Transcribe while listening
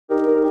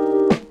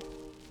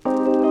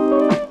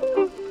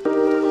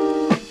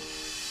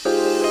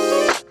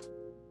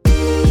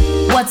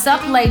What's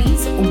up,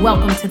 ladies?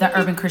 Welcome to the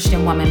Urban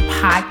Christian Woman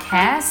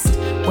podcast,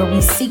 where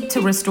we seek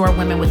to restore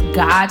women with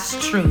God's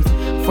truth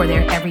for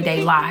their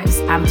everyday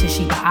lives. I'm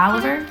Te'Sheba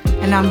Oliver.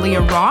 And I'm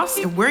Leah Ross,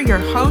 and we're your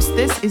hosts.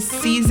 This is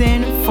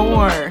season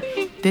 4.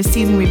 This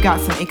season, we've got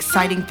some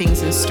exciting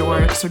things in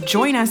store. So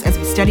join us as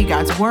we study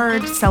God's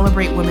word,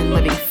 celebrate women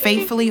living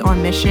faithfully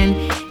on mission,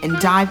 and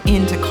dive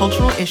into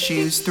cultural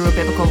issues through a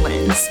biblical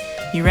lens.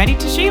 You ready,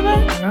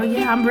 Te'Sheba? Girl,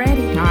 yeah, I'm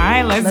ready. All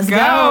right, let's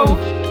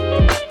go.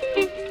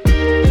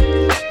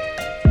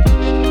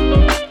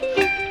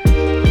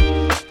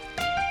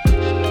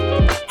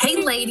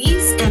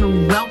 Ladies,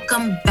 and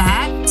welcome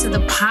back to the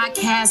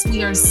podcast.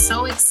 We are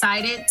so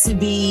excited to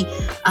be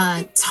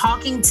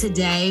talking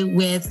today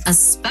with a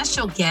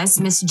special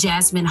guest, Miss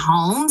Jasmine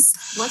Holmes.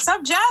 What's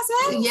up,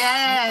 Jasmine?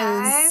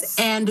 Yes.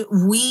 And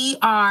we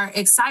are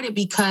excited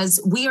because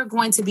we are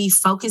going to be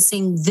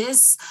focusing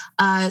this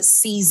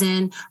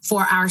season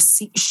for our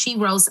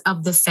SHEroes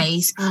of the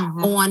Faith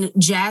on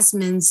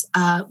Jasmine's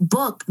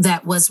book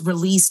that was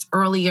released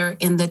earlier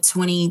in the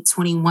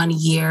 2021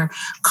 year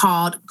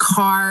called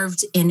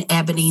Carved in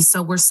Ebony.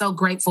 So we're so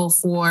grateful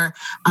for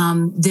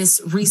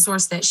this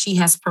resource that she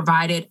has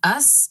provided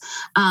us.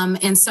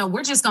 And so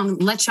we're just going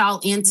to let y'all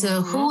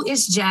into who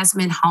is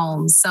Jasmine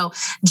Holmes. So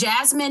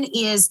Jasmine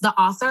is the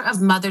author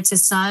of Mother to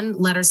Son,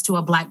 Letters to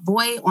a Black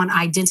Boy on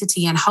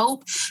Identity and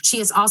Hope. She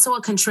is also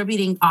a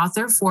contributing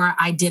author for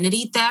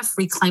Identity Theft,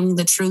 Reclaiming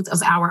the Truth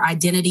of Our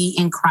Identity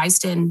in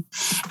Christ and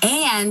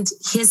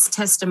His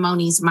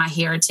Testimonies, My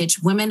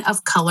Heritage, Women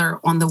of Color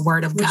on the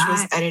Word of God. Which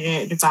was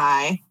edited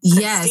by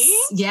Christy?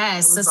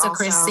 Yes. Sister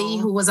Christy,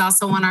 who was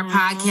also on our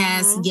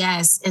podcast.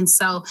 Yes. And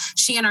so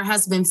she and her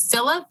husband,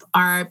 Philip,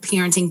 are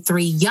parenting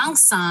 3 young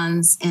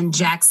sons in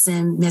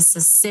Jackson,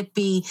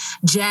 Mississippi.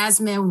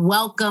 Jasmine,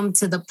 welcome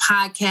to the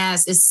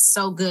podcast. It's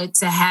so good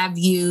to have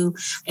you,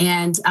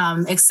 and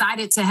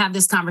excited to have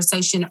this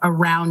conversation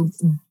around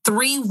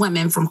 3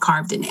 women from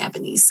Carved in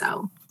Ebony.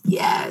 So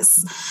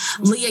yes.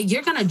 Leah,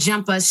 you're going to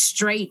jump us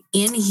straight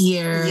in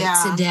here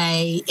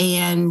today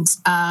and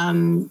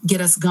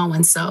get us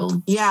going.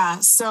 So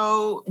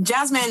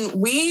Jasmine,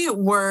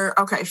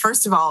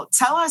 first of all,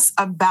 tell us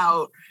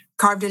about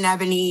Carved in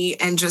Ebony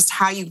and just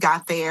how you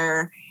got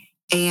there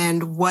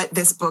and what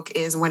this book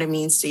is and what it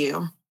means to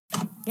you.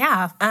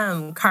 Yeah,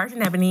 Carved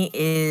in Ebony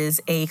is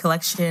a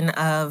collection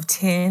of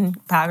 10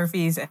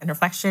 biographies and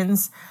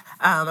reflections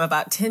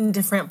about 10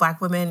 different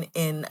Black women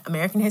in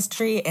American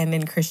history and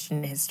in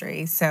Christian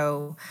history.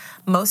 So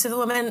most of the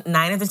women,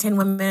 9 of the 10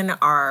 women,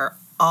 are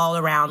all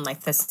around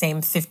like the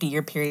same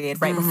 50-year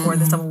period, right before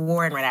the Civil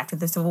War and right after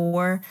the Civil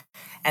War.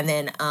 And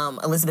then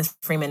Elizabeth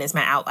Freeman is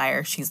my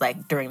outlier. She's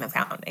like during the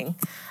founding.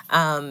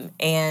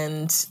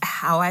 And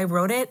how I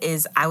wrote it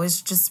is I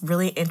was just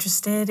really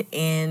interested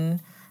in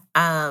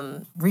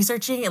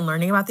researching and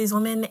learning about these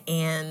women.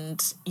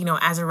 And, you know,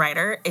 as a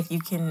writer, if you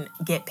can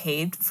get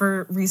paid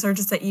for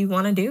researches that you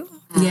want to do,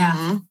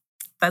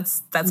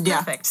 that's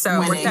perfect.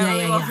 So it worked out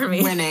really well for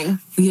me. Winning.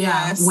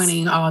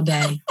 Winning all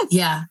day.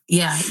 Yeah.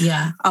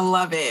 I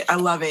love it.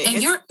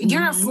 And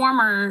you're a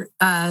former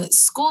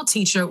school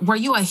teacher. Were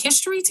you a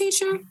history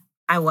teacher?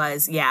 I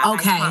was, yeah.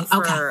 Okay. I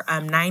taught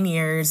for 9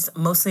 years,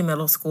 mostly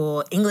middle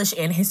school, English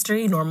and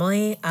history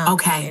normally.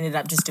 I ended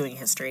up just doing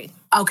history.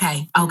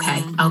 Okay.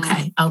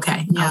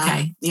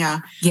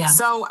 Yeah.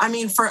 So, I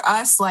mean, for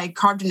us, like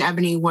Carved in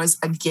Ebony was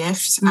a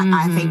gift.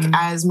 I think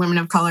as women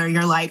of color,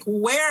 you're like,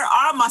 where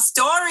are my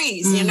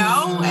stories? You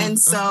know? And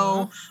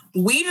so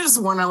we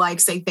just want to like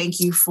say thank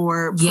you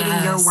for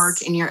putting your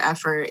work and your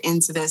effort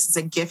into this. It's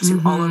a gift to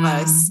all of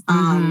us.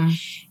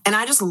 And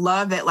I just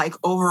love that, like,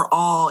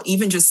 overall,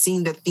 even just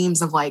seeing the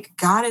themes of like,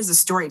 God is a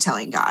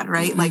storytelling God,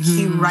 right? Like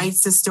he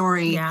writes the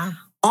story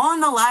on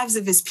the lives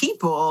of his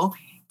people.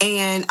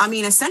 And I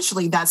mean,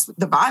 essentially, that's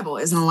the Bible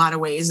is in a lot of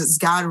ways. It's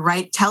God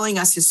telling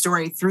us his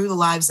story through the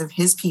lives of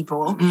his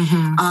people.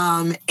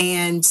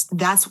 And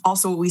that's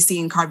also what we see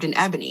in Carved in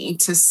Ebony,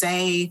 to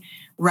say,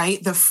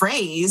 right, the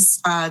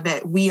phrase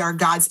that we are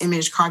God's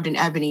image carved in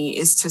ebony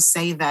is to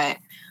say that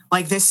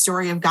like this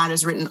story of God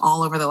is written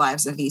all over the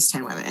lives of these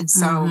 10 women.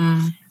 So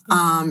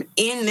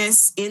in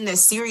this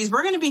series,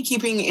 we're going to be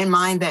keeping in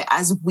mind that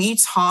as we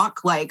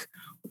talk like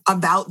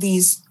about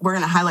these, we're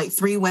going to highlight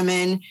 3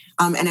 women.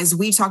 And as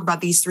we talk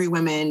about these 3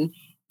 women,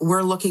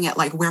 we're looking at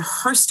like where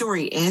her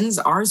story ends,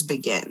 ours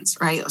begins,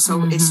 right?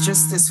 So it's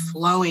just this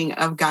flowing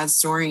of God's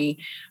story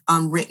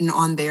written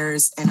on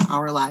theirs and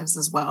our lives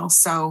as well.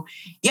 So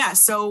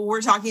so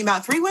we're talking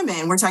about 3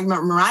 women. We're talking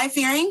about Mariah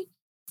Fearing,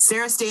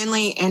 Sarah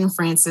Stanley, and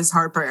Frances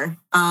Harper.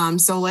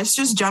 So let's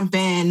just jump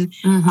in.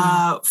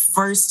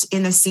 First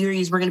in the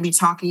series, we're going to be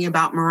talking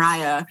about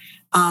Mariah.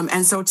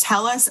 And so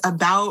tell us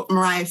about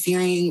Mariah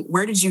Fearing.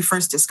 Where did you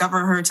first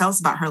discover her? Tell us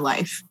about her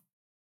life.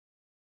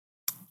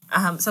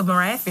 So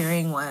Mariah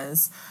Fearing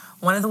was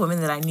one of the women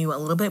that I knew a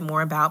little bit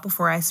more about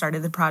before I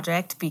started the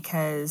project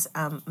because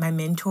my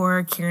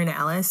mentor, Kieran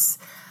Ellis,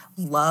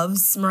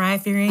 loves Mariah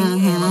Fearing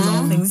and loves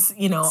all things,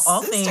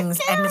 all things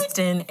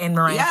Edmiston and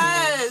Mariah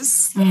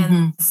Fearing.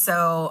 And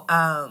so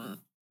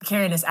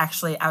Karen is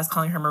actually, I was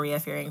calling her Maria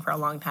Fearing for a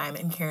long time,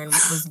 and Karen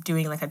was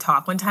doing like a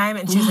talk one time,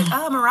 and she was like,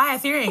 "Oh, Mariah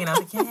Fearing," and I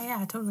was like,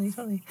 "Yeah,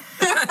 totally."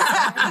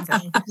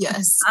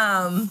 Yes.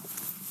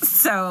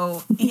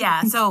 So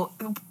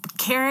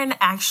Karen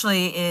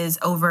actually is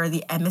over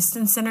the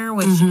Edmiston Center,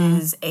 which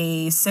is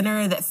a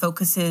center that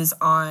focuses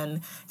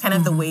on kind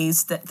of the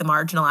ways that the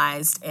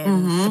marginalized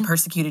and the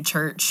persecuted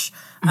church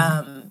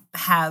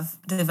have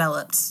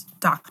developed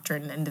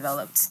doctrine and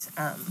developed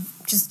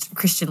just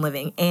Christian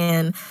living.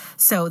 And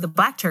so the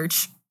Black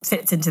church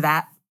fits into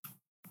that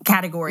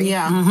category.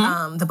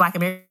 Yeah. The Black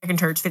American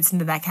church fits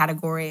into that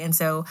category. And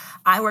so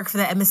I work for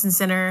the Edmiston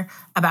Center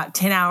about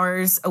 10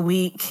 hours a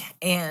week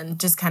and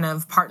just kind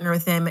of partner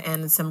with them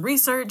and some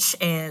research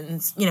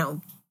and, you know,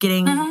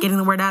 getting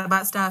the word out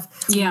about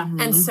stuff. Yeah.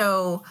 And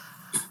so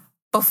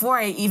before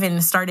I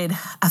even started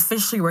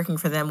officially working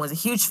for them, was a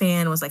huge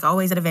fan, was like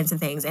always at events and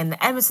things. And the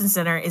Edmiston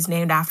Center is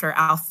named after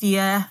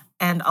Althea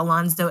and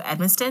Alonzo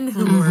Edmiston,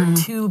 who were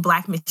two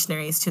Black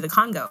missionaries to the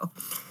Congo.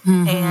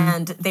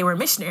 And they were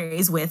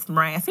missionaries with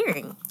Mariah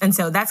Fearing. And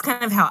so that's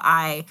kind of how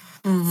I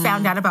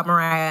found out about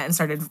Mariah and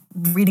started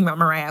reading about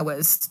Mariah,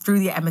 was through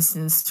the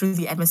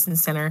Edmiston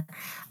Center.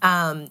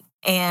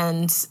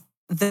 And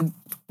the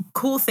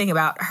cool thing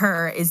about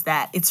her is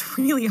that it's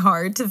really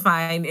hard to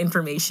find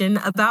information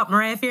about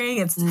Mariah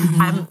Fearing.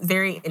 I'm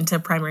very into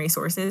primary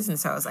sources, and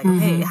so I was like,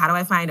 okay, how do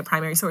I find a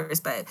primary source?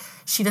 But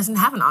she doesn't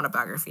have an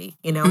autobiography,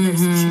 you know.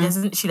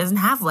 She doesn't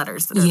have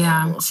letters that are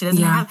available. She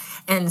doesn't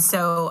have, and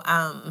so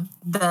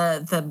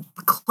the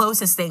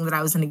closest thing that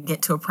I was going to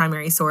get to a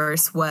primary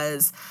source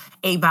was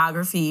a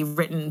biography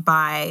written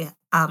by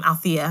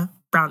Althea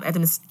Brown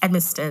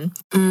Edmiston.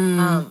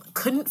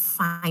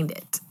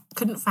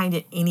 Couldn't find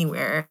it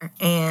anywhere,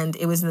 and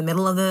it was in the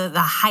middle of the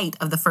height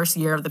of the first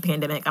year of the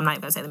pandemic. I'm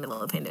not going to say the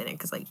middle of the pandemic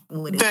because, like,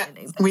 when it is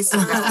ending, we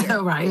still got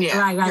here. Right. We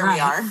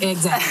are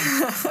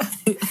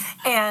Exactly.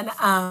 And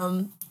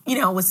you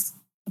know,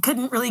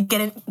 couldn't really get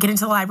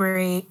into the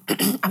library.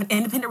 I'm an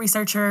independent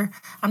researcher.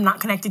 I'm not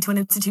connected to an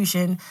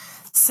institution,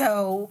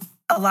 so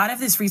a lot of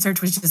this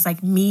research was just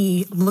like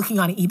me looking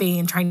on eBay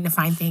and trying to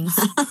find things,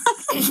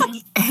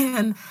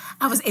 and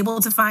I was able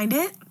to find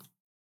it.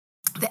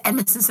 The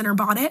Edmiston Center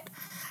bought it.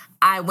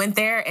 I went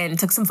there and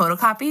took some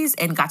photocopies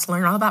and got to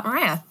learn all about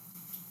Mariah.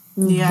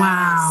 Yes.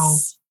 Wow.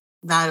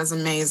 That is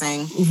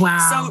amazing.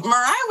 Wow. So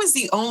Mariah was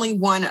the only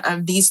one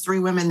of these three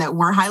women that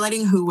we're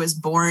highlighting who was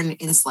born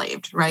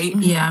enslaved, right?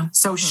 Yeah.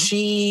 So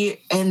she,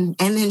 and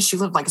then she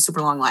lived like a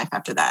super long life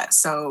after that.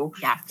 So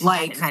yeah,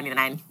 like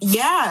 99.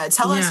 Yeah.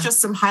 Tell us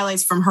just some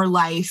highlights from her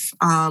life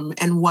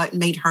and what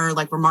made her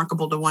like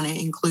remarkable to want to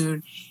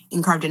include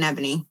in Carved in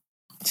Ebony.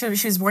 So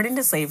she was born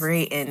into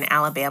slavery in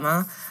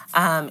Alabama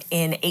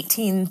in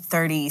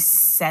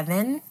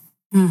 1837.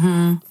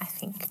 I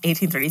think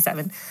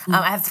 1837.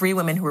 I have three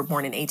women who were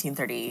born in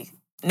 1830.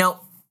 No,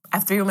 I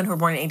have three women who were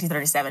born in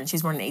 1837.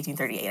 She's born in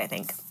 1838, I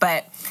think.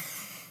 But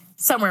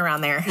somewhere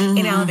around there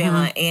in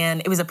Alabama. And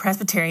it was a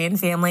Presbyterian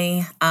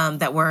family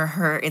that were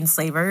her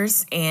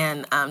enslavers.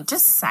 And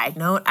just side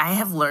note, I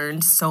have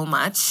learned so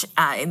much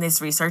in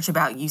this research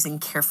about using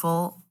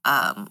careful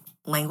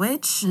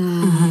language,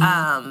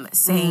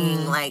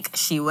 saying like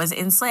she was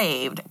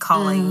enslaved,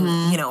 calling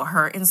you know,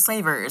 her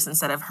enslavers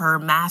instead of her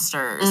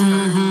masters.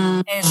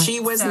 And she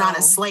was not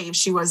a slave;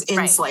 she was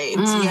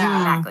enslaved. Right.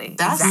 Yeah,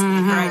 exactly.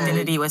 Her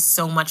identity was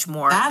so much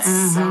more.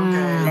 That's so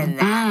good. Than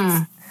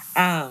that.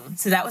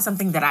 So that was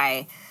something that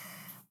I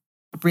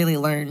really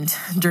learned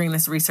during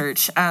this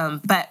research.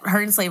 But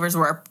her enslavers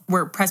were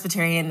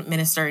Presbyterian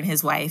minister and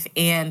his wife,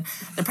 and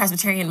the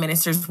Presbyterian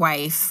minister's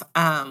wife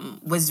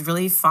was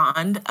really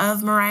fond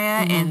of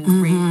Mariah and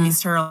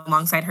raised her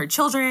alongside her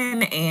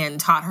children and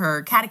taught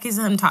her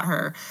catechism, taught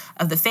her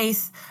of the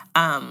faith.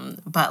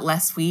 But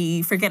lest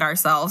we forget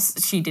ourselves,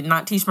 she did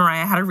not teach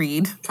Mariah how to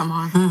read. Come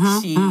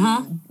on. She,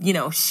 you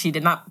know, she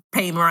did not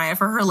pay Mariah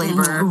for her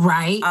labor.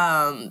 Right.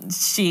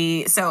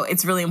 So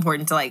it's really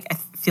important to I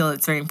feel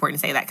it's very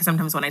important to say that, because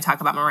sometimes when I talk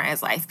about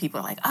Mariah's life, people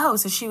are like, oh,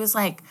 so she was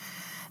like,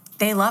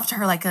 they loved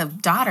her like a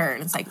daughter.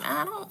 And it's like,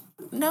 I don't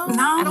know.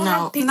 I don't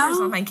have papers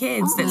on my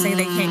kids that say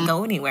they can't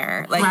go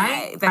anywhere.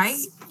 Like,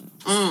 that's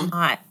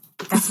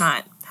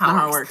not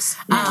how it works.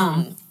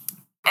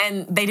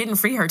 And they didn't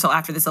free her till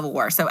after the Civil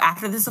War. So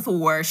after the Civil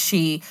War,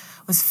 she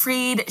was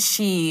freed.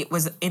 She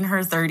was in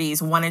her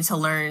 30s, wanted to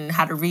learn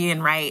how to read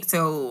and write.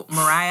 So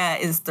Mariah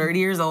is 30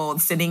 years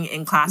old, sitting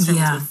in classrooms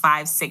with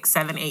 5, 6,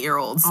 7,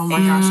 8-year-olds. Oh my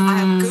gosh, I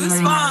have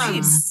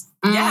goosebumps.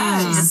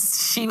 Yeah,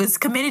 she was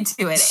committed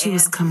to it. She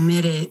was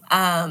committed.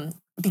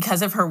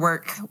 Because of her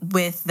work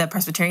with the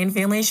Presbyterian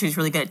family, she was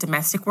really good at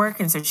domestic work.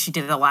 And so she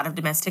did a lot of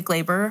domestic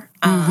labor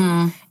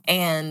and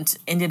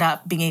ended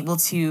up being able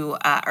to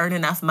earn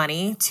enough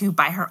money to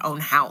buy her own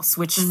house,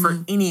 which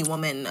for any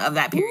woman of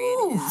that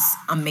period is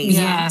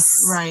amazing.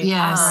 Yes. Right.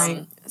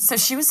 Yes. So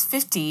she was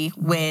 50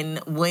 when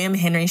William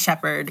Henry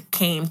Shepherd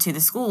came to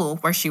the school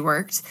where she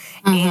worked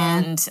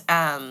and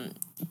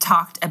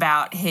talked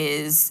about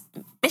his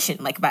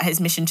mission, about his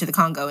mission to the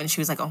Congo. And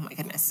she was like, oh my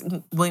goodness,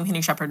 William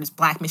Henry Shepherd was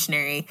Black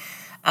missionary.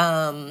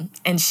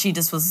 And she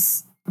just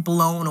was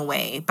blown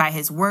away by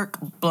his work,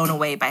 blown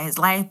away by his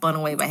life, blown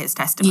away by his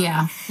testimony.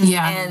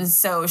 Yeah. And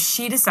so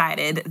she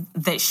decided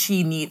that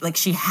she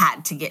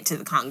had to get to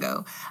the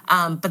Congo.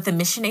 But the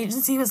mission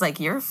agency was like,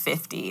 you're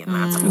 50 and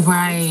that's old.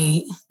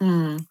 Right.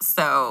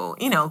 So,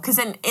 because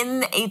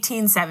in the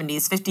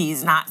 1870s,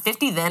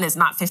 50 then is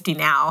not 50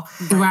 now.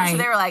 Right. So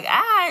they were like,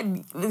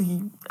 I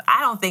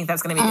don't think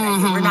that's going to be a good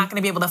idea. We're not going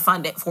to be able to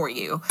fund it for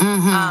you.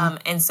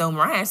 And so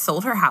Mariah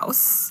sold her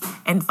house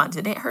and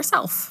funded it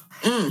herself.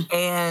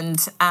 And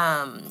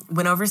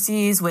went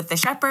overseas with the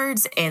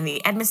Shepherds and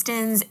the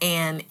Edmistons,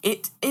 and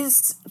it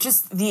is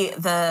just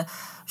the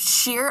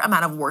sheer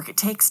amount of work it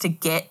takes to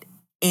get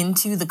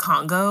into the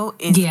Congo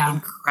is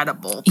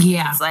incredible.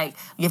 Yeah. It's like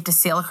you have to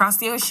sail across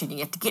the ocean, you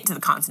have to get to the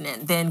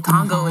continent. Then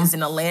Congo is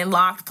in a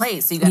landlocked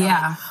place. So you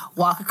gotta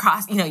walk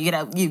across,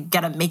 you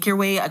gotta make your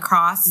way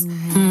across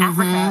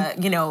Africa.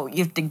 You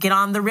have to get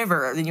on the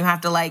river. Then you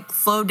have to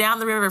flow down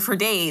the river for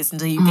days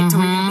until you get to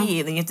where you're gonna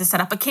be. And then you have to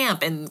set up a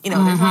camp. And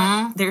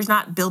there's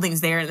not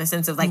buildings there in the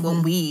sense of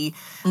what we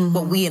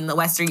in the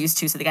West are used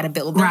to. So they gotta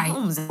build their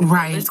homes and build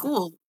their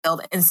schools.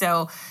 And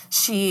so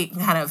she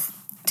kind of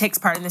takes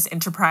part in this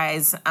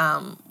enterprise,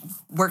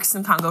 works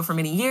in Congo for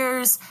many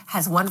years,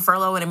 has one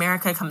furlough in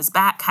America, comes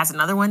back, has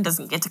another one,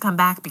 doesn't get to come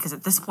back because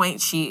at this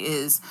point she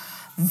is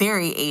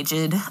very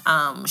aged.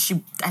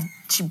 She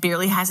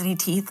barely has any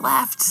teeth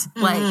left.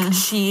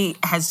 She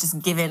has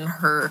just given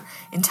her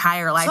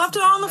entire life. She left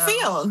it all on the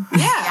field.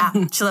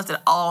 Yeah. She left it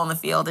all on the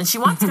field. And she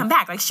wants to come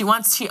back. She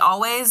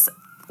always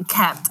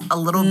kept a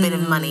little bit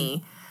of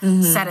money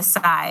set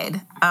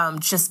aside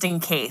just in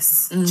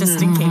case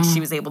she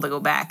was able to go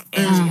back.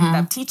 And she ended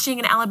up teaching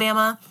in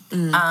Alabama,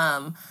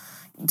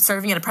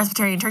 serving at a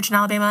Presbyterian church in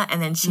Alabama,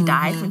 and then she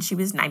died when she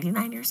was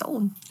 99 years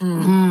old.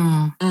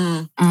 And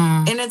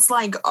it's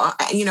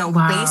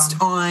based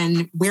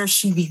on where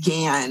she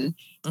began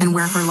and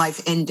where her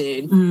life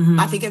ended.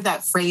 I think of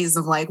that phrase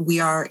of we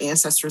are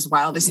ancestors'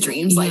 wildest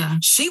dreams.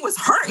 She was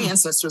her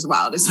ancestors'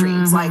 wildest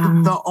dreams.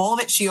 All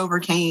that she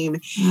overcame,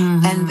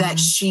 and that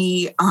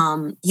she,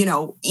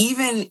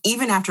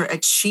 even after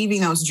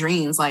achieving those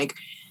dreams,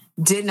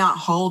 did not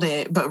hold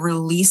it, but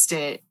released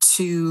it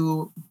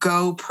to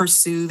go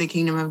pursue the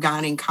kingdom of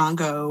God in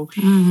Congo,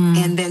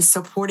 and then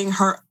supporting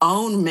her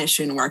own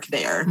mission work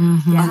there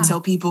until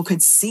people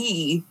could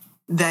see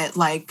that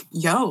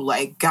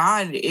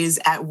God is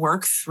at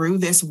work through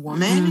this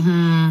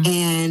woman.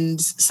 And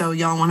so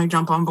y'all want to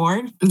jump on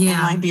board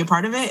and be a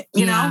part of it,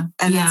 you know?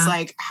 And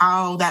it's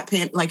how that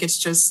it's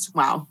just,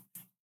 wow.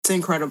 It's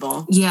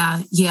incredible.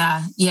 Yeah.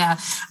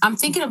 I'm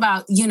thinking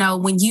about,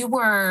 when you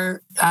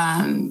were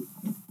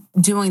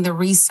doing the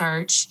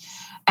research,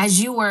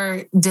 as you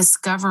were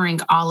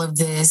discovering all of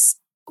this,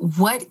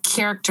 what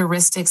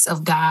characteristics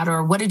of God,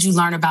 or what did you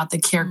learn about the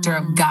character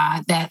of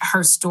God that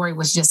her story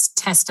was just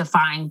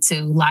testifying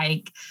to?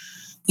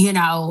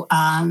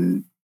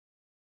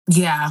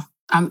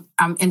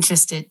 I'm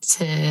interested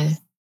to,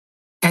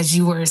 as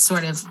you were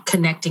sort of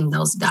connecting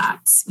those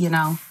dots,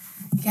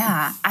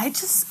 Yeah,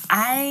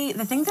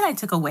 the thing that I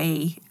took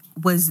away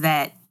was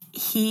that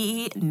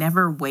he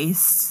never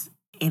wastes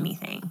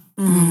anything.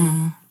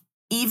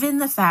 Even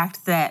the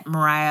fact that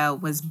Mariah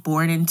was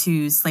born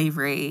into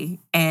slavery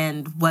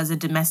and was a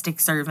domestic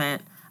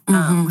servant,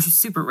 which is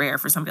super rare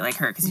for somebody like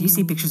her, because you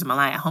see pictures of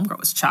Mariah, homegirl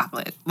was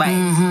chocolate.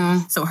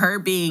 So her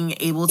being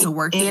able to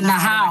work in the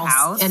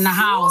house,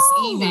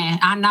 even,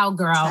 I know,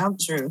 girl. Tell the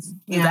truth.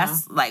 Yeah.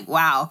 That's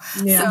wow.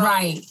 Yeah. So,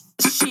 right.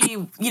 She,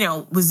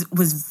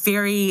 was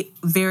very,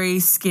 very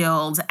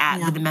skilled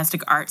at the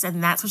domestic arts,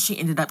 and that's what she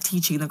ended up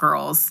teaching the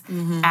girls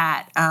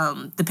at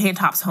the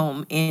Pantops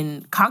home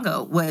in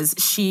Congo.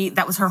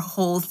 That was her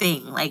whole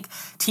thing,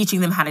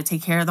 teaching them how to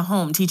take care of the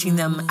home, teaching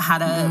them how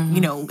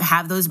to,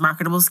 have those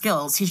marketable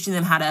skills, teaching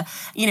them how to,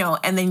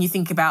 and then you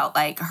think about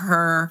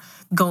her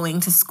going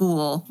to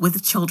school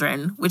with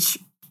children, which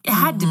it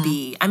had to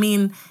be. I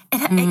mean, it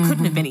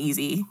couldn't have been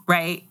easy,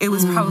 right? It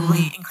was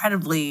probably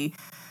incredibly.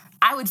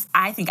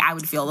 I think I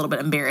would feel a little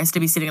bit embarrassed to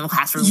be sitting in the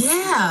classroom with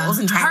girls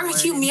and trying to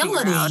learn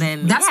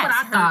humility. That's what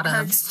I thought of.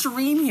 Her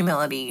extreme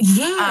humility.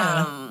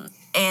 Yeah.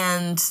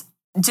 And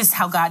just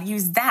how God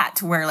used that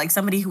to where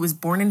somebody who was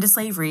born into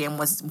slavery and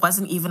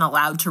wasn't even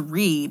allowed to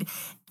read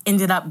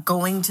ended up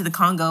going to the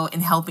Congo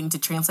and helping to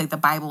translate the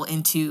Bible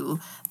into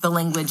the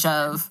language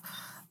of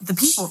the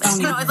people. There's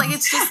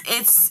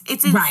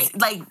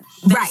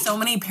so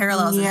many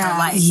parallels in her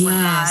life where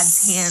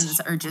God's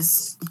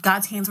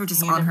hands were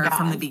just on her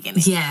from the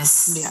beginning.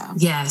 Yes. Yeah.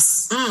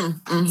 Yes.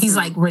 He's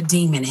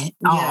redeeming it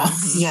all.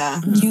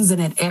 Yeah. Using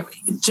it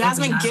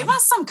Jasmine, give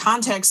us some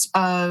context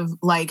of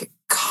the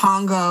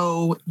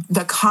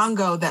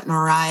Congo that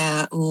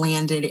Mariah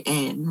landed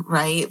in,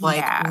 right?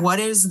 What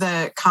is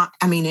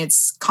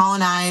it's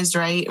colonized,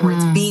 right? Or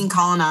it's being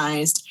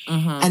colonized.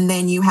 And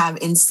then you have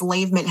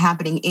enslavement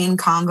happening in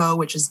Congo,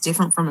 which is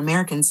different from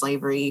American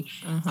slavery.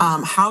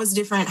 How is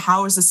different?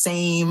 How is the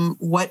same?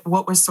 What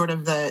was sort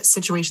of the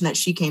situation that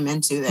she came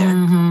into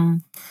there?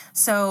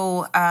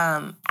 So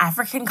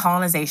African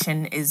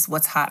colonization is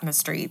what's hot in the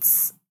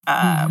streets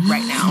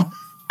right now.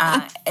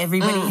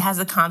 Everybody has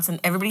a constant.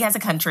 Everybody has a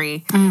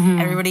country.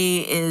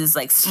 Everybody is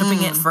like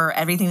stripping it for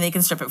everything they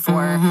can strip it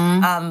for.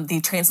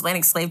 The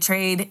transatlantic slave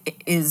trade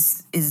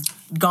is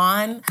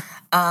gone.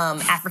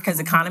 Africa's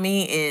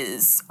economy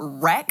is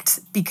wrecked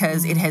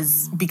because it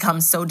has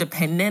become so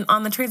dependent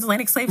on the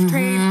transatlantic slave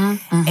trade,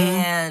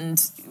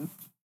 and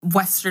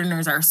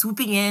Westerners are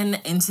swooping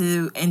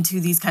into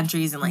these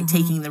countries and like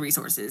taking the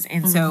resources.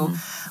 And so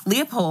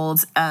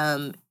Leopold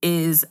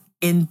is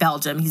in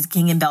Belgium. He's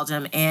king in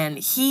Belgium, and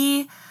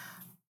he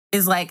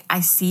is like,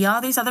 I see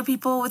all these other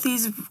people with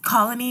these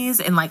colonies,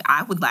 and like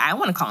I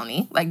want a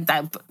colony, like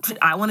that.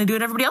 I want to do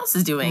what everybody else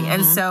is doing.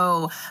 And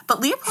so, but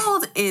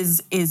Leopold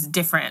is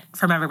different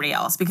from everybody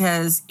else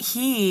because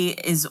he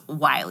is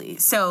wily.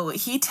 So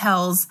he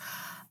tells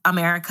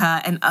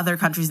America and other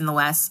countries in the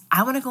West,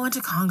 I want to go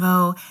into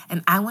Congo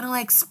and I want to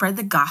like spread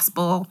the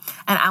gospel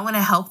and I want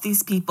to help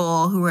these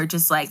people who are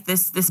just like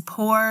this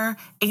poor,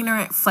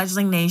 ignorant,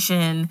 fledgling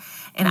nation,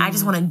 and I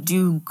just want to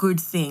do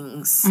good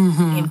things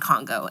in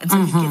Congo. And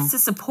so he gets the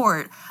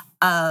support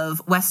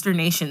of Western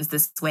nations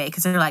this way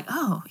because they're like,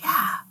 oh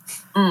yeah,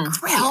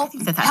 great.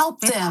 Help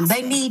them.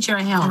 They need your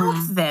help.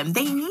 Help them.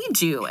 They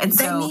need you. And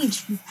so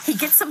he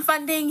gets some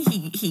funding.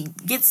 He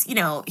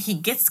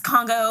gets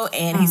Congo,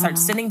 and he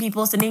starts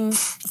sending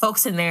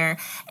folks in there.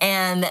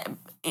 And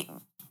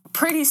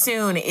pretty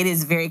soon it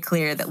is very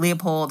clear that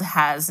Leopold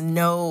has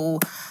no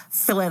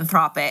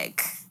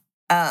philanthropic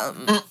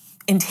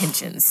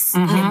intentions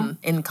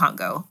in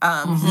Congo.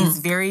 He's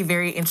very,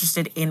 very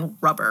interested in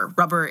rubber.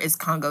 Rubber is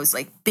Congo's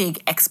like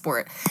big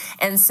export.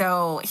 And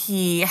so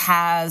he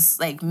has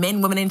like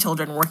men, women, and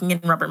children working in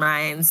rubber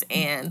mines.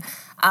 And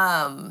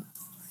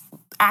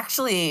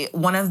actually,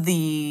 one of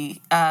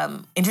the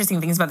interesting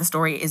things about the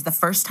story is the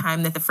first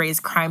time that the phrase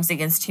crimes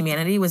against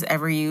humanity was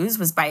ever used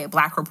was by a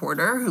Black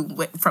reporter who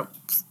went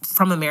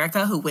from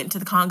America who went to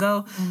the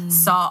Congo,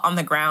 saw on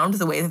the ground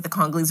the way that the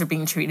Congolese are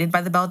being treated by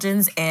the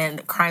Belgians,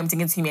 and crimes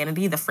against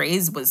humanity, the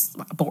phrase was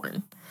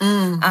born.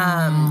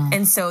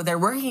 And so they're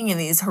working in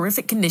these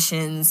horrific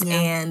conditions,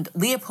 and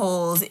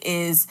Leopold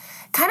is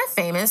kind of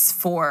famous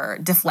for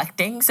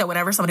deflecting. So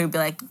whenever somebody would be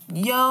like,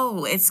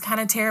 yo, it's kind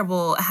of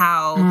terrible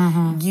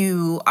how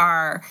you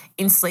are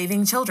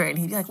enslaving children,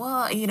 he'd be like,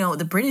 well,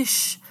 the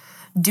British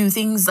do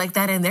things like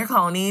that in their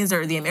colonies,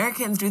 or the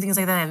Americans do things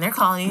like that in their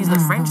colonies, the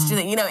French do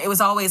that. It was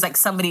always like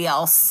somebody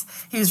else.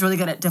 He was really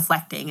good at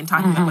deflecting and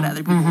talking about what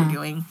other people were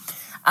doing.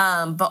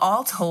 But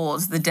all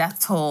told, the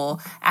death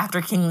toll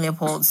after King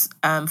Leopold's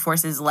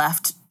forces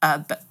left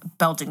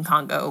Belgian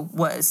Congo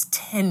was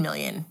 10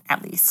 million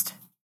at least.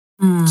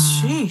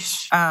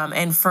 Sheesh.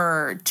 And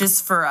for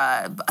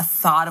a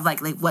thought of like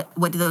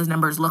what do those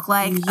numbers look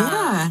like?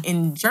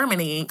 In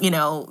Germany,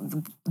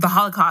 the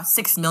Holocaust,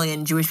 6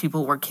 million Jewish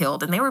people were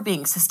killed, and they were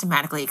being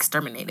systematically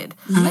exterminated.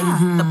 Like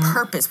the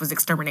purpose was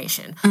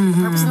extermination.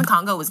 The purpose in the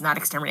Congo was not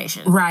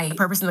extermination. Right. The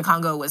purpose in the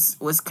Congo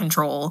was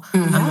control.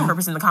 The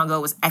purpose in the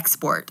Congo was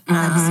export.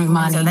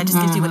 Money. So that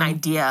just gives you an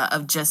idea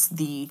of just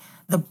the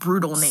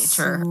brutal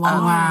nature of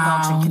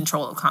Belgian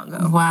control of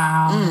Congo.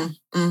 Wow.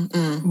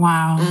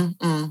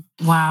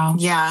 Wow.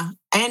 Yeah.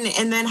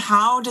 And then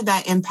how did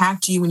that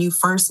impact you when you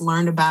first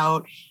learned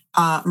about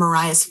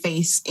Mariah's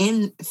faith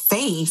in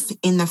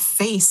the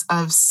face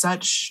of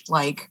such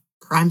like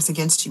crimes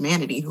against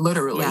humanity,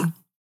 literally? Yeah.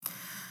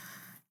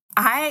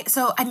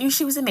 I knew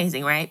she was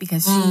amazing, right?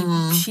 Because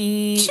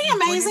she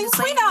amazing.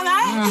 We know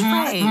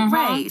that.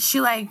 Right.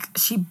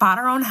 She bought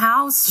her own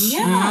house.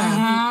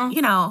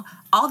 Yeah.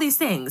 All these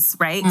things,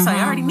 right? So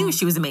I already knew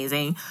she was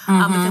amazing.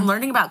 But then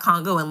learning about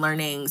Congo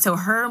and so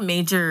her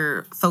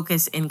major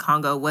focus in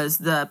Congo was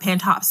the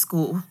Pantop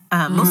school,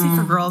 mostly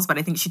for girls, but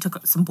I think she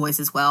took some boys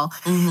as well.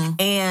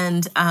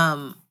 And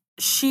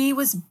she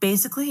was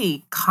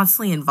basically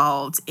constantly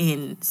involved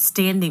in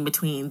standing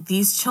between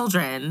these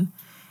children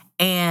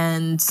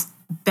and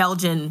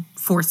Belgian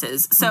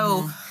forces.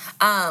 So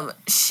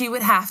she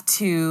would have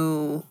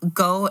to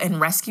go and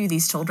rescue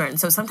these children.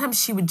 So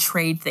sometimes she would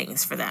trade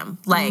things for them.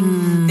 Like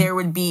there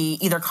would be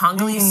either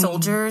Congolese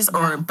soldiers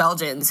or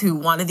Belgians who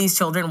wanted these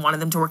children, wanted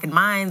them to work in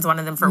mines,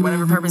 wanted them for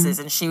whatever purposes.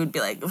 And she would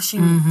be like, she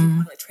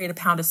would trade a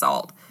pound of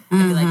salt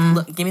and be like,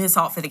 look, give me the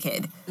salt for the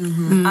kid.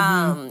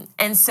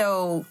 And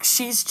so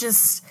she's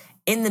just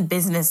in the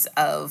business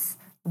of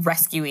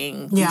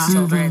rescuing these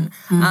children.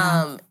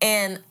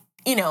 And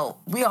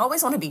we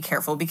always want to be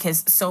careful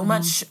because so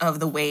much of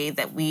the way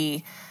that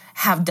we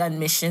have done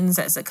missions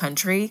as a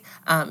country,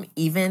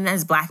 even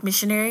as Black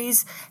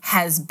missionaries,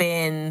 has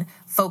been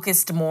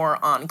focused more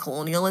on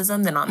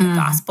colonialism than on the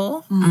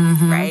gospel,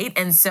 right?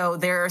 And so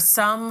there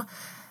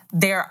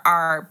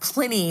are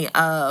plenty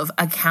of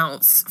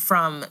accounts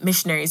from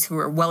missionaries who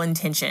are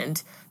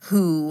well-intentioned,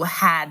 who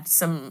had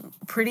some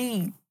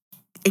pretty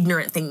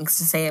ignorant things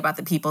to say about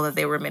the people that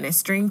they were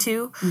ministering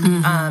to,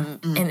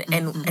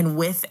 and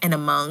with and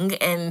among.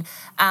 And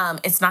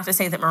it's not to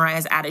say that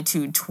Mariah's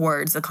attitude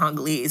towards the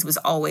Congolese was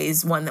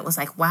always one that was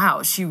like,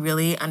 wow, she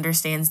really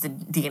understands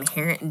the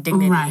inherent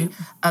dignity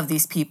of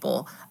these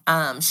people.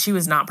 She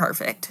was not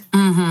perfect.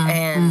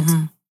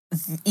 And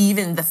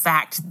even the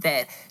fact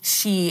that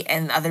she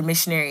and other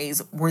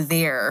missionaries were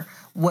there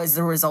was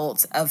the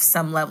result of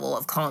some level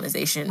of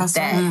colonization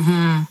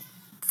wasn't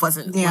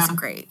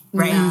great,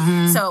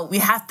 right? So we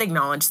have to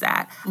acknowledge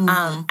that.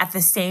 At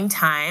the same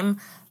time,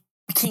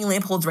 King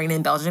Leopold's reign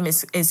in Belgium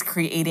is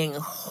creating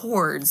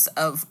hordes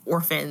of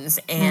orphans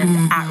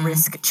and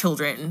at-risk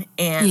children,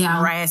 and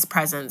Mariah's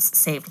presence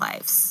saved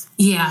lives.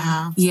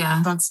 Yeah.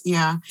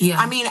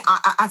 I mean,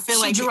 I feel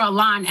she like drew a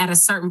line at a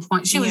certain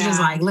point. She was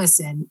just like,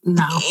 "Listen,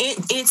 no."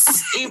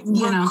 It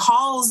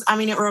recalls. I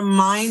mean, it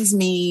reminds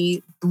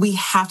me. We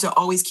have to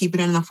always keep it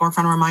in the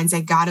forefront of our minds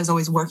that God is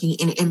always working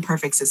in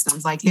imperfect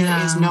systems. Like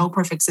there is no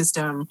perfect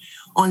system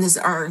on this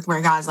earth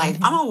where God's like,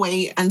 "I'm gonna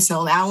wait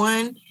until that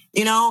one."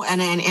 And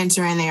then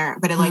enter in there.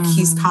 But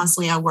he's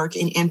constantly at work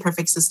in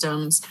imperfect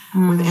systems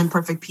with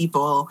imperfect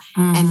people.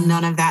 And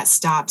none of that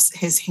stops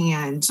his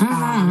hand,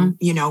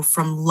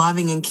 from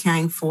loving and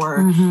caring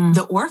for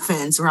the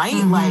orphans, right?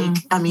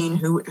 Like, I mean,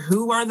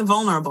 who are the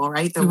vulnerable,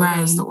 right? The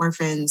widows, the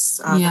orphans,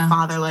 the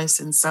fatherless.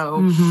 And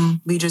so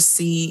we just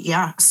see,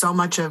 so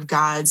much of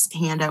God's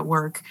hand at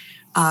work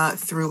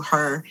through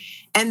her.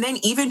 And then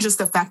even just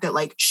the fact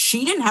that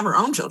she didn't have her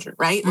own children,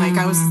 right? Like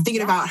I was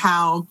thinking about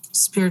how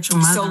spiritual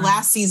mother. So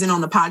last season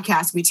on the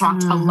podcast, we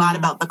talked a lot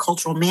about the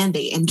cultural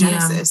mandate in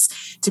Genesis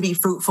to be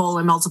fruitful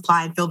and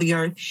multiply and fill the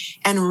earth,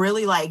 and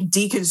really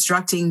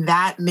deconstructing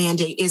that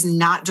mandate is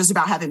not just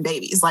about having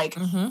babies.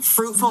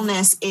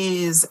 Fruitfulness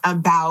is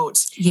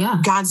about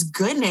God's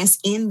goodness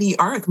in the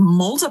earth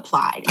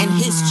multiplied and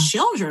his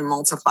children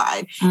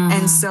multiplied.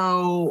 And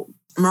so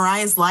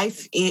Mariah's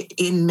life,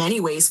 in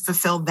many ways,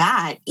 fulfilled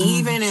that,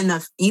 even in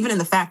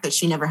the fact that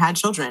she never had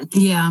children.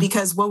 Yeah,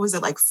 because what was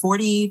it,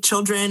 40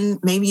 children,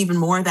 maybe even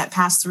more, that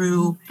passed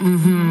through.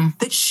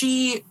 That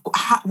she,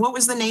 what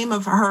was the name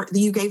of her?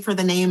 You gave her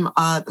the name,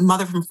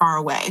 Mother from Far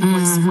Away.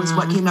 Was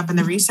what came up in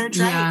the research,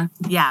 right?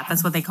 Yeah,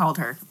 that's what they called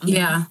her.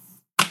 Yeah,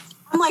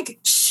 I'm like,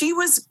 she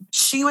was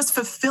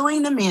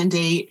fulfilling the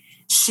mandate.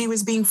 She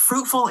was being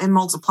fruitful and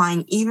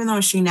multiplying, even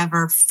though she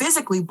never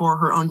physically bore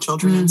her own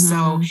children. And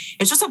so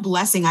it's just a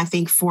blessing, I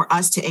think, for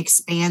us to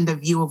expand the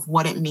view of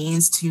what it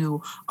means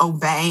to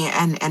obey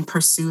and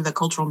pursue the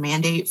cultural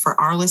mandate for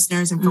our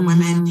listeners and for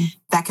women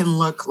that can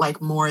look like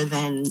more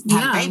than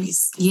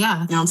babies.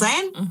 Yeah. You know what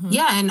I'm saying?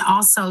 Yeah. And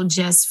also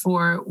just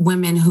for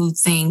women who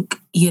think,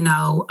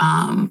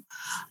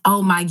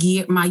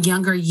 my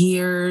younger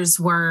years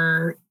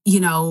were,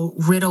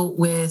 riddled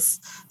with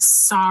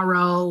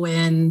sorrow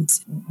and,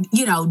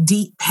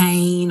 deep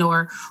pain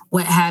or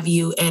what have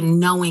you. And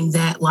knowing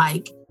that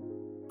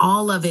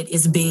all of it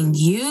is being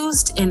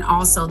used, and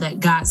also that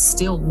God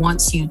still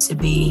wants you to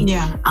be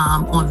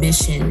on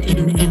mission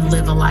and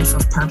live a life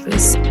of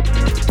purpose.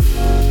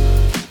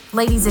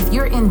 Ladies, if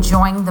you're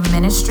enjoying the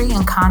ministry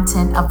and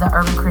content of the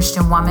Urban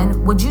Christian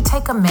Woman, would you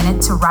take a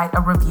minute to write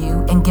a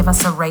review and give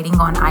us a rating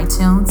on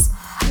iTunes?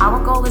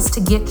 Our goal is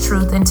to get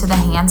truth into the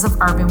hands of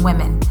urban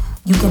women.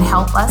 You can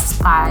help us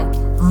by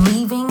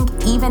leaving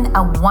even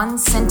a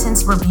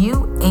 1-sentence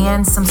review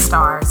and some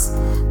stars.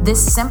 This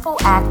simple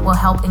act will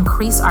help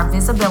increase our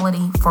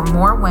visibility for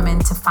more women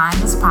to find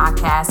this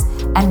podcast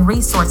and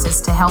resources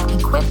to help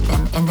equip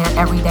them in their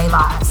everyday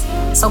lives.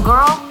 So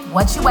girl,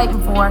 what you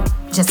waiting for?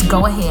 Just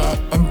go ahead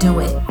and do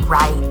it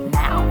right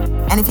now.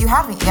 And if you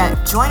haven't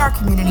yet, join our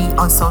community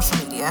on social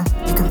media.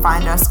 You can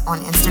find us on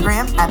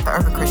Instagram at The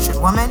Urban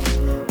Christian Woman,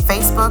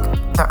 Facebook,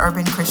 The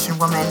Urban Christian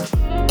Woman,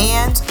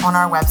 and on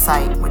our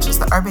website, which is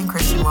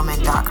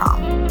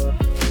theurbanchristianwoman.com.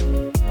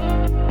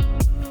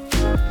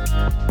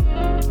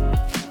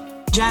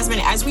 Jasmine,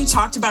 as we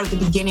talked about at the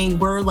beginning,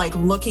 we're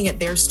looking at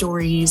their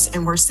stories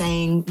and we're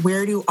saying,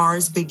 where do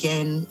ours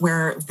begin,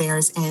 where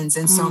theirs ends?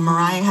 And so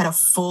Mariah had a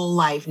full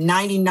life,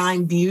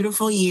 99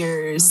 beautiful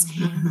years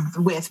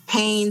with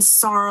pain,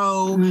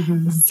 sorrow,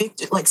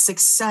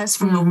 success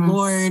from the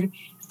Lord.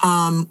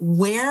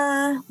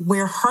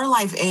 Where her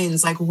life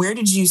ends, where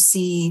did you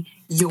see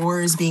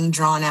yours being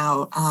drawn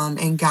out,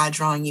 and God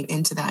drawing you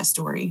into that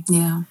story?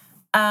 Yeah.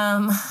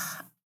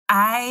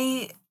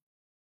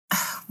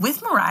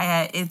 With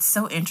Mariah, it's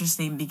so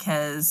interesting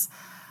because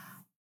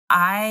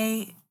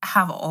I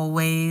have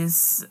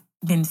always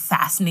been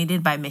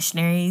fascinated by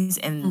missionaries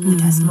and the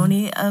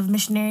testimony of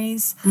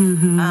missionaries.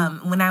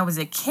 When I was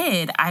a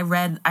kid, I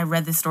read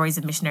the stories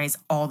of missionaries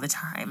all the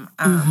time.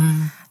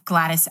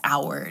 Gladys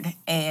Howard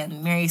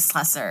and Mary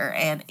Slessor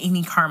and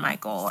Amy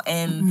Carmichael.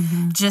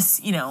 And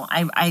just,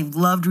 I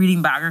loved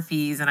reading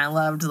biographies and I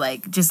loved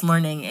just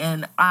learning.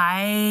 And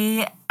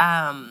I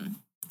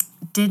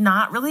did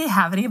not really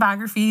have any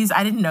biographies.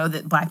 I didn't know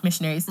that Black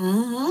missionaries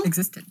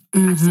existed.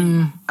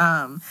 Actually.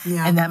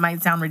 And that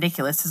might sound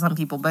ridiculous to some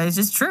people, but it's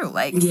just true.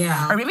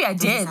 Or maybe I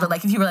did, but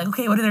if you were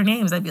okay, what are their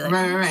names? I'd be like,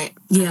 right.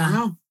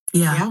 Yeah.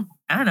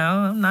 I don't know.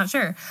 I'm not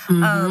sure.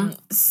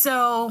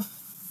 So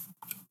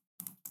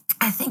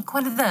I think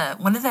one of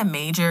the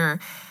major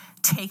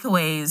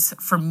takeaways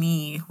for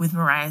me with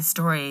Mariah's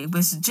story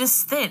was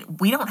just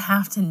that we don't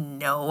have to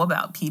know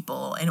about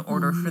people in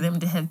order for them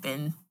to have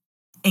been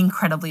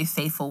incredibly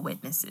faithful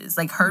witnesses.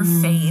 Like, her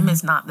fame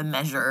is not the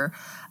measure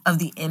of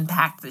the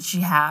impact that she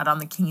had on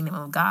the kingdom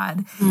of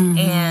God.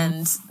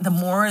 And the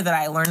more that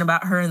I learn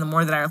about her and the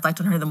more that I reflect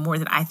on her, the more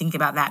that I think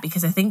about that,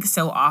 because I think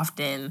so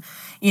often,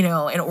 you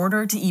know, in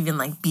order to even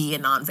like be a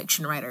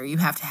nonfiction writer, you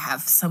have to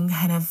have some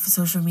kind of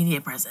social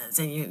media presence,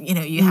 and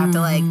you have to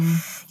like,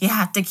 you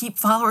have to keep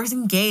followers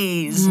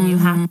engaged, and you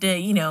have to,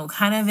 you know,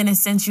 kind of in a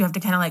sense, you have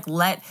to kind of like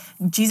let,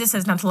 Jesus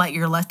says not to let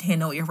your left hand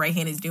know what your right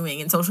hand is doing,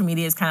 and social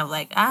media is kind of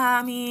like,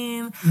 I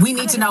mean, we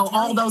need to know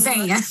all those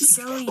hands.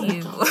 Show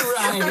you.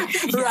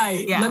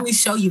 Right. Yeah. Let me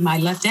show you my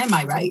left and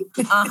my right.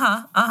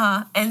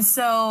 And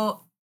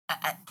so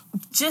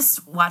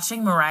just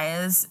watching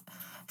Mariah's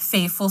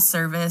faithful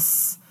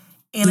service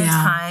in a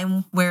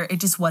time where it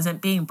just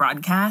wasn't being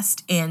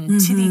broadcast,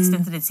 and to the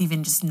extent that it's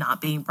even just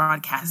not being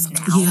broadcast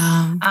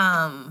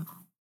now,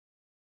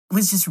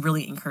 was just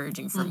really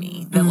encouraging for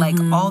me. That like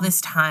all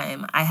this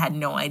time I had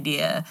no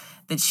idea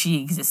that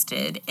she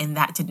existed, and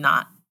that did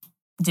not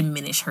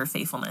diminish her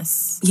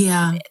faithfulness.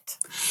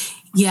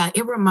 Yeah,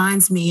 it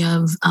reminds me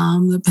of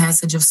the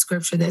passage of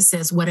scripture that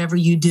says, whatever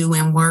you do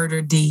in word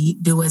or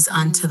deed, do as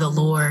unto the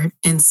Lord.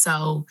 And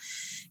so,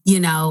 you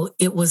know,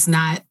 it was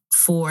not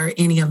for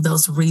any of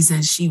those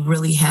reasons. She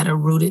really had a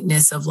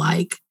rootedness of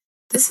like,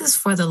 this is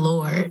for the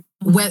Lord,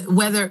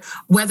 whether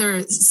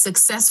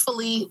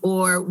successfully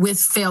or with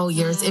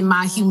failures in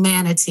my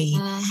humanity,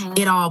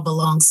 it all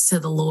belongs to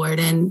the Lord.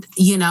 And,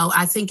 you know,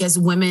 I think as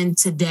women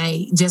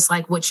today, just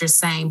like what you're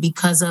saying,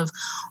 because of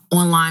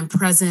online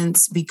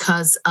presence,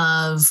 because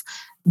of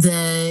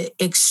the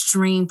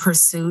extreme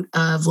pursuit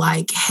of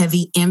like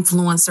heavy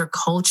influencer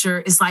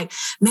culture, it's like,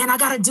 man, I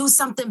got to do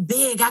something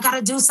big. I got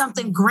to do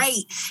something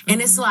great.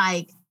 And it's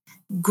like,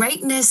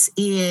 greatness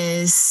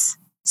is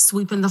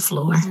sweeping the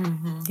floor.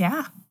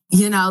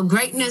 You know,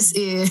 greatness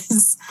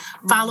is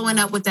following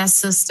up with that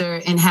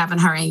sister and having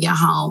her in your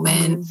home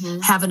and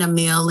having a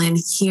meal and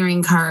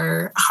hearing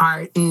her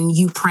heart and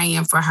you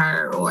praying for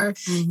her, or,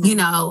 you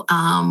know,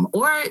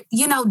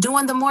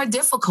 doing the more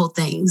difficult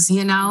things,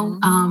 you know,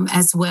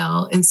 as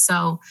well. And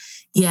so,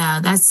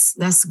 yeah,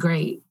 that's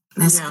great.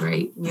 That's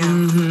great. What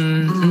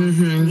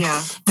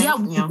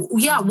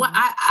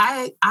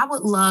I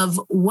would love,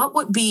 what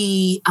would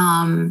be,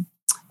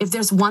 if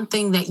there's one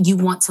thing that you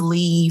want to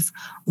leave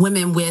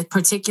women with,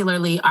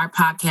 particularly our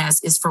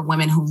podcast is for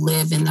women who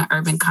live in the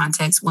urban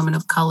context, women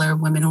of color,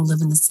 women who live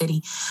in the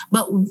city.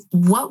 But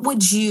what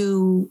would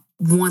you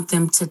want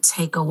them to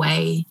take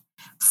away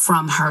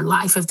from her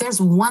life? If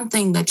there's one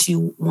thing that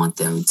you want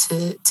them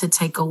to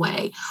take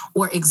away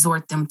or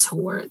exhort them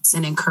towards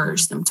and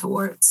encourage them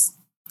towards.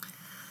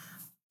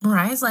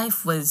 Mariah's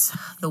life was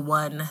the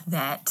one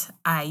that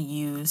I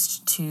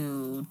used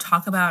to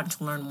talk about and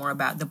to learn more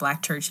about the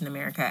Black church in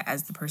America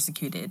as the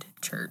persecuted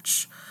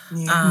church.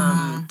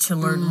 To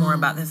learn more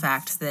about the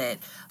fact that,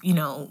 you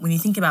know, when you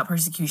think about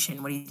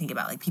persecution, what do you think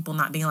about? Like people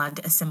not being allowed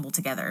to assemble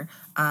together,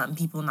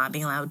 people not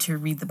being allowed to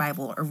read the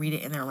Bible or read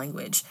it in their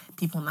language,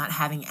 people not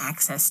having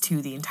access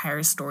to the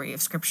entire story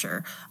of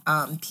Scripture,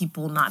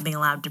 people not being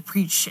allowed to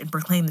preach and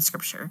proclaim the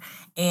Scripture.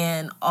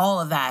 And all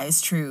of that is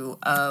true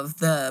of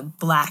the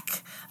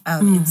Black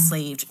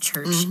enslaved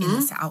church in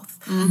the South.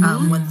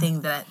 One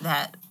thing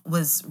that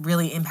was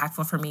really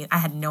impactful for me, I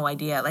had no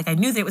idea. Like, I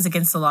knew that it was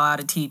against the law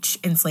to teach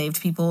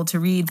enslaved people to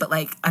read, but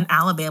like an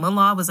Alabama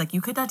law was like,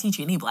 you could not teach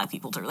any Black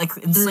people to, like,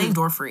 enslaved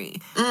or free.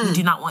 We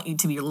do not want you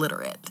to be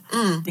illiterate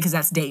because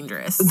that's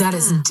dangerous. That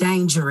is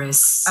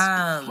dangerous.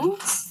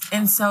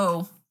 And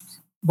so,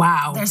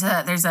 wow. There's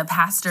a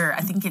pastor,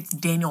 I think it's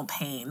Daniel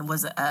Payne,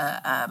 was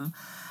a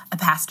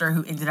pastor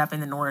who ended up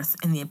in the North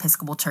in the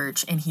Episcopal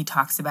Church, and he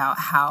talks about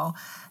how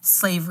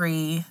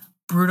slavery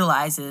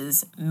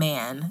brutalizes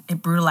man.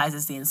 It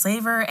brutalizes the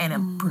enslaver, and it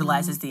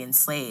brutalizes the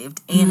enslaved,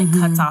 and it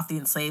cuts off the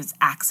enslaved's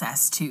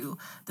access to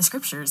the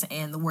Scriptures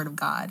and the Word of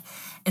God.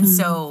 And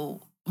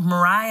so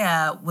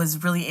Mariah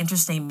was really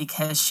interesting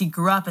because she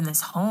grew up in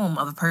this home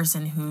of a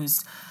person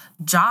whose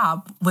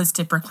job was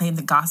to proclaim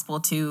the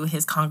gospel to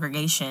his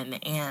congregation,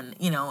 and,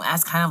 you know,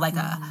 as kind of like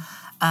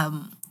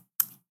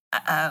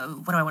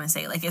what do I want to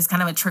say? Like, it's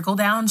kind of a trickle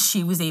down.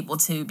 She was able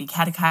to be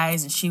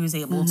catechized, and she was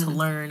able to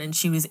learn, and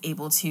she was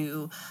able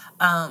to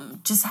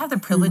just have the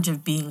privilege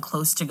of being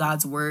close to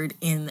God's word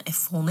in a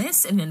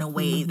fullness and in a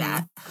way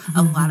that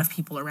a lot of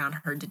people around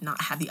her did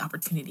not have the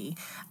opportunity.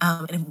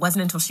 And it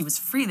wasn't until she was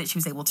free that she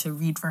was able to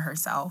read for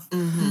herself.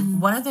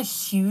 One of the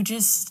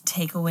hugest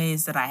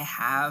takeaways that I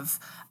have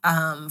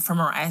from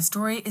Mariah's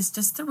story is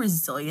just the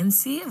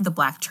resiliency of the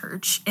Black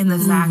church, and the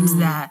fact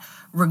that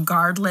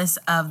regardless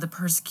of the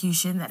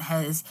persecution that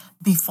has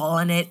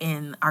befallen it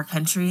in our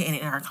country and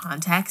in our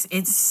context,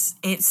 it's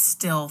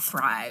still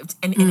thrived.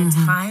 And in a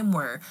time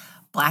where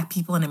Black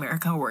people in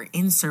America were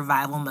in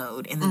survival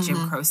mode in the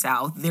Jim Crow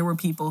South, there were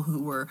people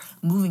who were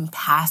moving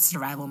past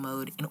survival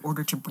mode in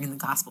order to bring the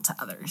gospel to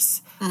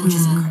others, which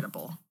is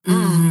incredible.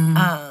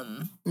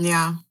 Amen.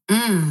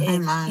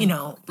 You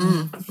know,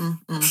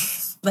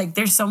 like,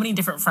 there's so many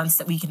different fronts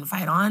that we can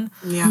fight on.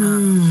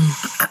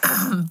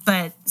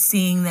 But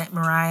seeing that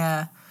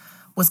Mariah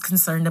was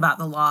concerned about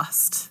the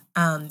lost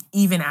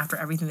even after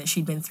everything that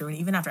she'd been through, and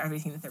even after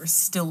everything that there was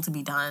still to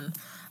be done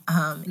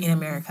in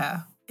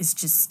America,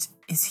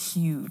 is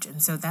huge.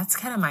 And so that's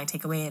kind of my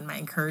takeaway and my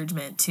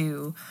encouragement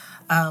to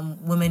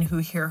women who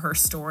hear her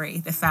story.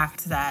 The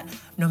fact that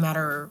no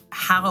matter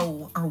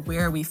how or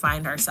where we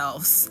find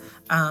ourselves,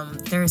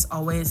 there's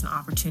always an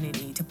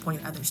opportunity to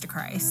point others to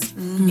Christ.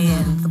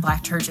 And the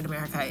Black church in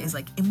America is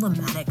like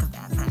emblematic of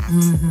that fact.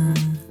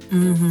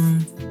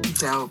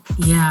 Dope.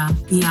 Yeah.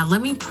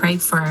 Let me pray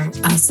for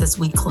us as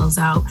we close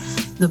out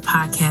the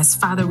podcast.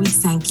 Father, we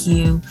thank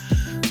you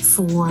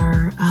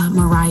for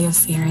Mariah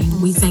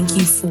Fearing. We thank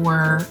you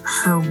for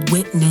her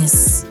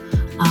witness.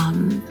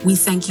 We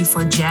thank you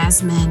for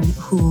Jasmine,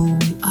 who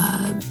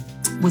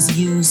was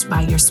used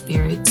by your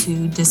Spirit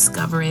to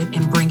discover it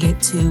and bring it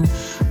to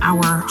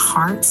our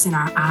hearts and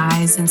our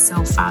eyes. And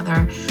so,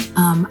 Father,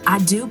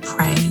 I do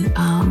pray,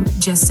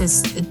 just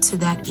as to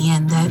that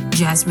end that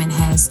Jasmine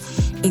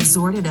has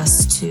exhorted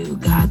us to,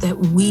 God, that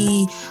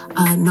we,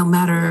 no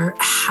matter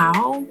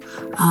how,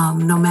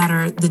 no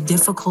matter the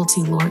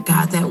difficulty, Lord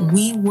God, that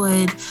we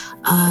would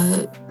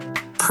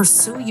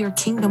pursue your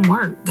kingdom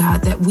work,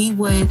 God, that we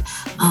would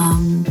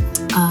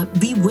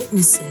be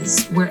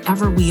witnesses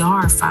wherever we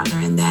are, Father,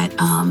 and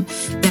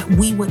that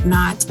we would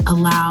not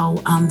allow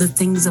the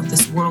things of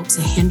this world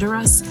to hinder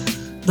us,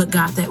 but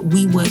God, that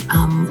we would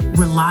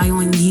rely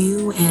on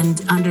you and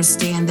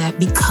understand that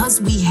because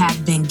we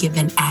have been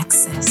given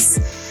access,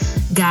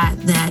 God,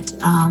 that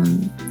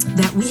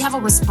we have a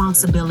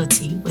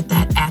responsibility with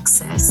that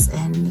access.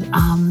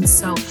 And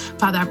so,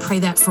 Father, I pray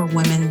that for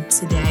women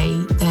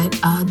today,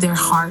 that their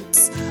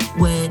hearts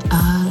would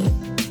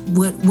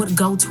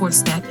go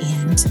towards that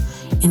end.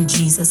 In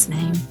Jesus'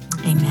 name,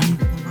 amen.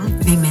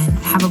 Amen.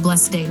 Have a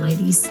blessed day,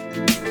 ladies.